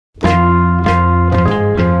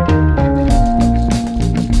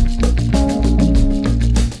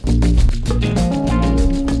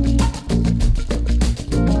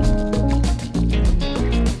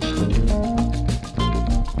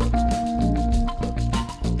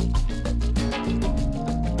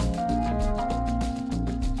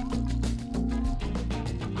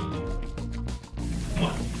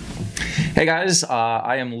Hey guys,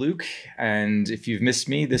 I am Luke, and if you've missed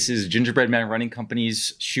me, this is Gingerbread Man Running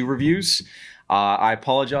Company's shoe reviews. I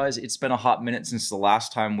apologize, it's been a hot minute since the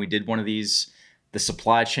last time we did one of these. The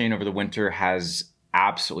supply chain over the winter has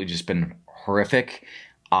absolutely just been horrific.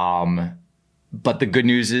 But the good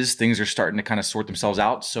news is things are starting to kind of sort themselves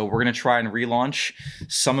out. So we're going to try and relaunch.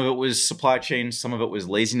 Some of it was supply chain, some of it was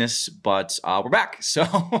laziness, but we're back. So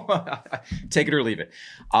take it or leave it.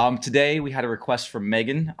 Today we had a request from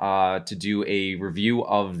Megan to do a review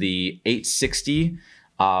of the 860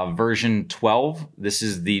 version 12. This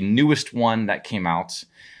is the newest one that came out.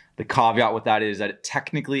 The caveat with that is that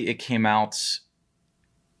technically it came out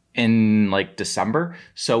in like December,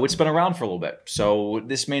 so it's been around for a little bit. So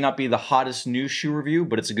this may not be the hottest new shoe review,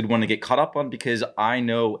 but it's a good one to get caught up on because I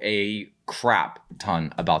know a crap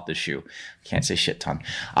ton about this shoe. Can't say shit ton.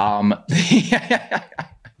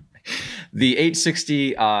 The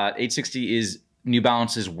 860 is New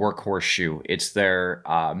Balance's workhorse shoe. It's their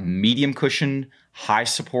medium cushion, high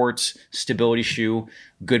support, stability shoe.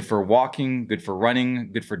 Good for walking, good for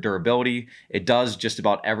running, good for durability. It does just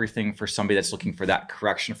about everything for somebody that's looking for that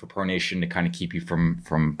correction for pronation to kind of keep you from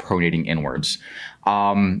pronating inwards.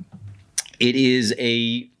 It is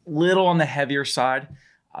a little on the heavier side.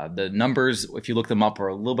 The numbers, if you look them up, are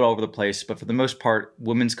a little bit all over the place, but for the most part,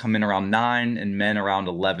 women's come in around 9 and men around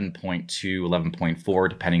 11.2, 11.4,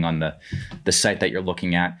 depending on the site that you're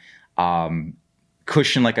looking at.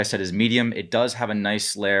 Cushion, like I said, is medium. It does have a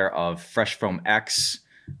nice layer of Fresh Foam X,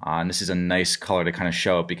 and this is a nice color to kind of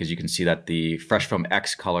show it because you can see that the Fresh Foam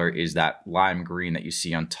X color is that lime green that you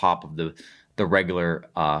see on top of the regular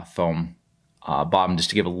foam bottom, just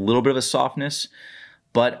to give a little bit of a softness.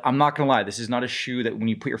 But I'm not going to lie, this is not a shoe that when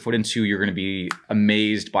you put your foot into, you're going to be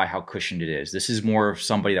amazed by how cushioned it is. This is more of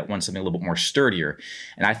somebody that wants something a little bit more sturdier.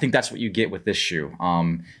 And I think that's what you get with this shoe.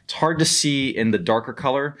 It's hard to see in the darker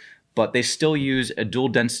color, but they still use a dual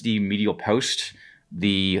density medial post.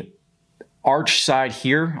 The arch side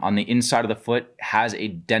here on the inside of the foot has a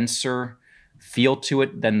denser feel to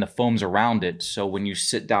it than the foams around it. So when you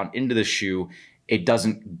sit down into the shoe, it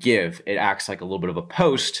doesn't give. It acts like a little bit of a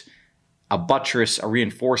post, a buttress, a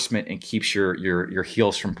reinforcement, and keeps your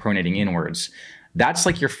heels from pronating inwards. That's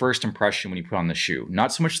like your first impression when you put on the shoe.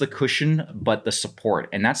 Not so much the cushion, but the support.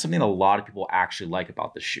 And that's something a lot of people actually like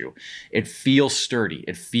about the shoe. It feels sturdy.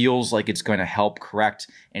 It feels like it's going to help correct,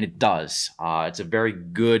 and it does. It's a very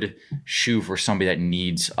good shoe for somebody that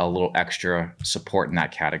needs a little extra support in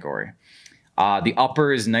that category. The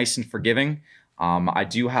upper is nice and forgiving. I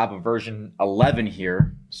do have a version 11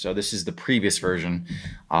 here, so this is the previous version,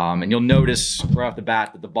 and you'll notice right off the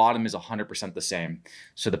bat that the bottom is 100% the same.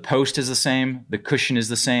 So the post is the same, the cushion is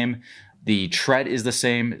the same, the tread is the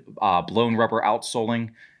same, blown rubber outsoling.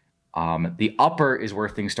 The upper is where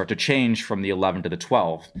things start to change from the 11 to the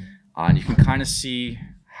 12, and you can kind of see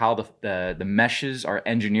how the meshes are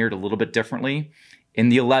engineered a little bit differently. In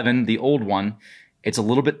the 11, the old one, it's a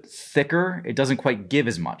little bit thicker, it doesn't quite give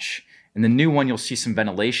as much. In the new one, you'll see some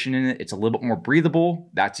ventilation in it. It's a little bit more breathable.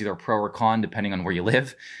 That's either a pro or con, depending on where you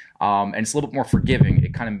live. And it's a little bit more forgiving.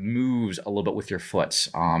 It kind of moves a little bit with your foot,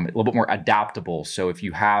 a little bit more adaptable. So if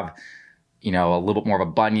you have, a little bit more of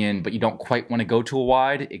a bunion, but you don't quite want to go to a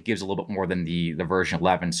wide, it gives a little bit more than the version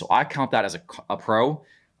 11. So I count that as a pro.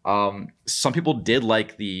 Some people did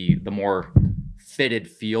like the more fitted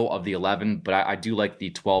feel of the 11, but I do like the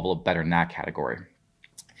 12 a little better in that category.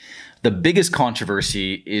 The biggest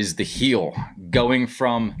controversy is the heel, going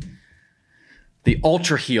from the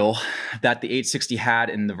ultra heel that the 860 had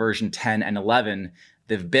in the version 10 and 11.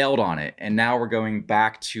 They've bailed on it, and now we're going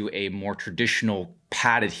back to a more traditional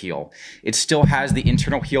padded heel. It still has the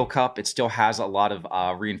internal heel cup. It still has a lot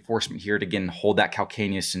of reinforcement here to, again, hold that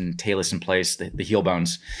calcaneus and talus in place, the heel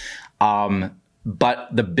bones. But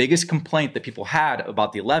the biggest complaint that people had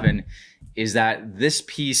about the 11 is that this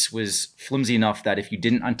piece was flimsy enough that if you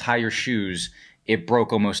didn't untie your shoes, it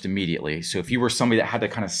broke almost immediately. So if you were somebody that had to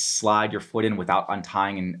kind of slide your foot in without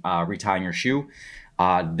untying and retying your shoe,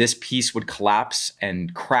 this piece would collapse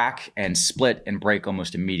and crack and split and break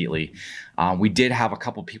almost immediately. We did have a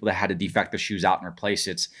couple people that had to defect their shoes out and replace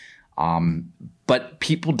it. But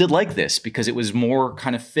people did like this because it was more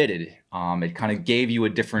kind of fitted. It kind of gave you a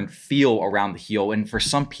different feel around the heel. And for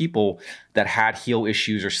some people that had heel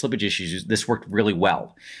issues or slippage issues, this worked really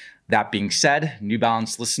well. That being said, New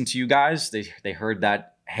Balance listened to you guys. They heard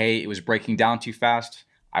that, hey, it was breaking down too fast.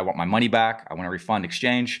 I want my money back. I want a refund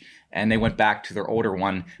exchange. And they went back to their older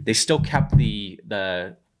one. They still kept the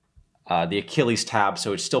Achilles tab,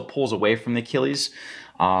 so it still pulls away from the Achilles.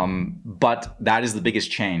 But that is the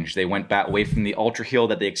biggest change. They went back away from the ultra heel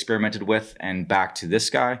that they experimented with and back to this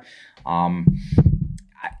guy.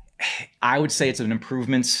 I would say it's an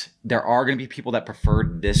improvement. There are going to be people that prefer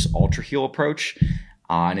this ultra heel approach.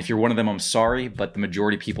 And if you're one of them, I'm sorry, but the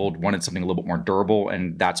majority of people wanted something a little bit more durable,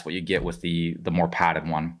 and that's what you get with the more padded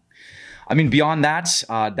one. I mean, beyond that,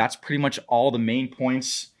 that's pretty much all the main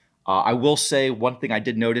points. I will say one thing I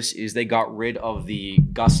did notice is they got rid of the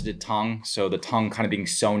gusseted tongue. So the tongue kind of being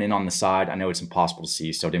sewn in on the side. I know it's impossible to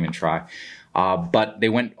see, so I didn't even try. But they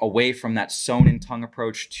went away from that sewn in tongue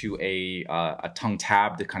approach to a tongue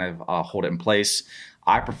tab to kind of hold it in place.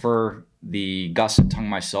 I prefer the gusset tongue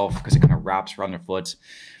myself because it kind of wraps around their foot.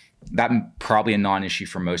 That's probably a non-issue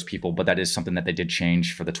for most people, but that is something that they did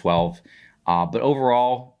change for the 12. But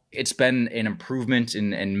overall, it's been an improvement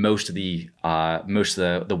in most of the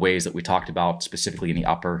ways that we talked about, specifically in the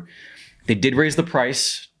upper. They did raise the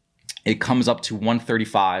price. It comes up to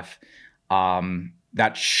 $135.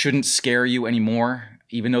 That shouldn't scare you anymore.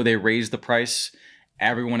 Even though they raised the price,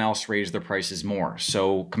 everyone else raised their prices more.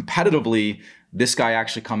 So competitively, this guy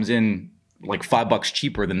actually comes in like $5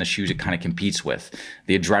 cheaper than the shoes it kind of competes with.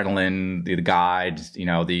 The Adrenaline, the Guide, you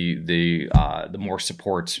know, the more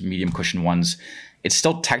support medium cushion ones. It's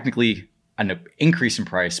still technically an increase in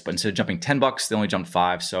price, but instead of jumping $10, they only jumped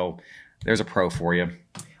 5. So there's a pro for you.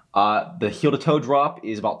 The heel to toe drop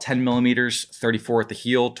is about 10 millimeters, 34 at the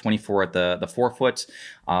heel, 24 at the forefoot.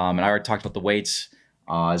 And I already talked about the weights.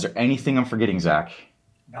 Is there anything I'm forgetting, Zach?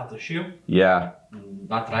 About the shoe? Yeah.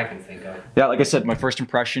 Not that I can think of. Yeah, like I said, my first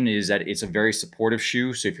impression is that it's a very supportive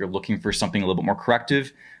shoe. So if you're looking for something a little bit more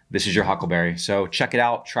corrective, this is your Huckleberry. So check it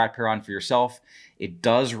out, try a pair on for yourself. It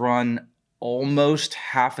does run almost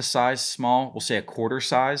half a size small, we'll say a quarter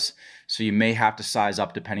size. So you may have to size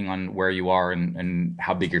up depending on where you are and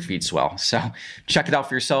how big your feet swell. So check it out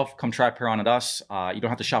for yourself. Come try a pair on at us. You don't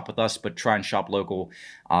have to shop with us, but try and shop local.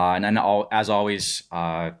 And then as always,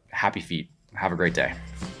 happy feet. Have a great day.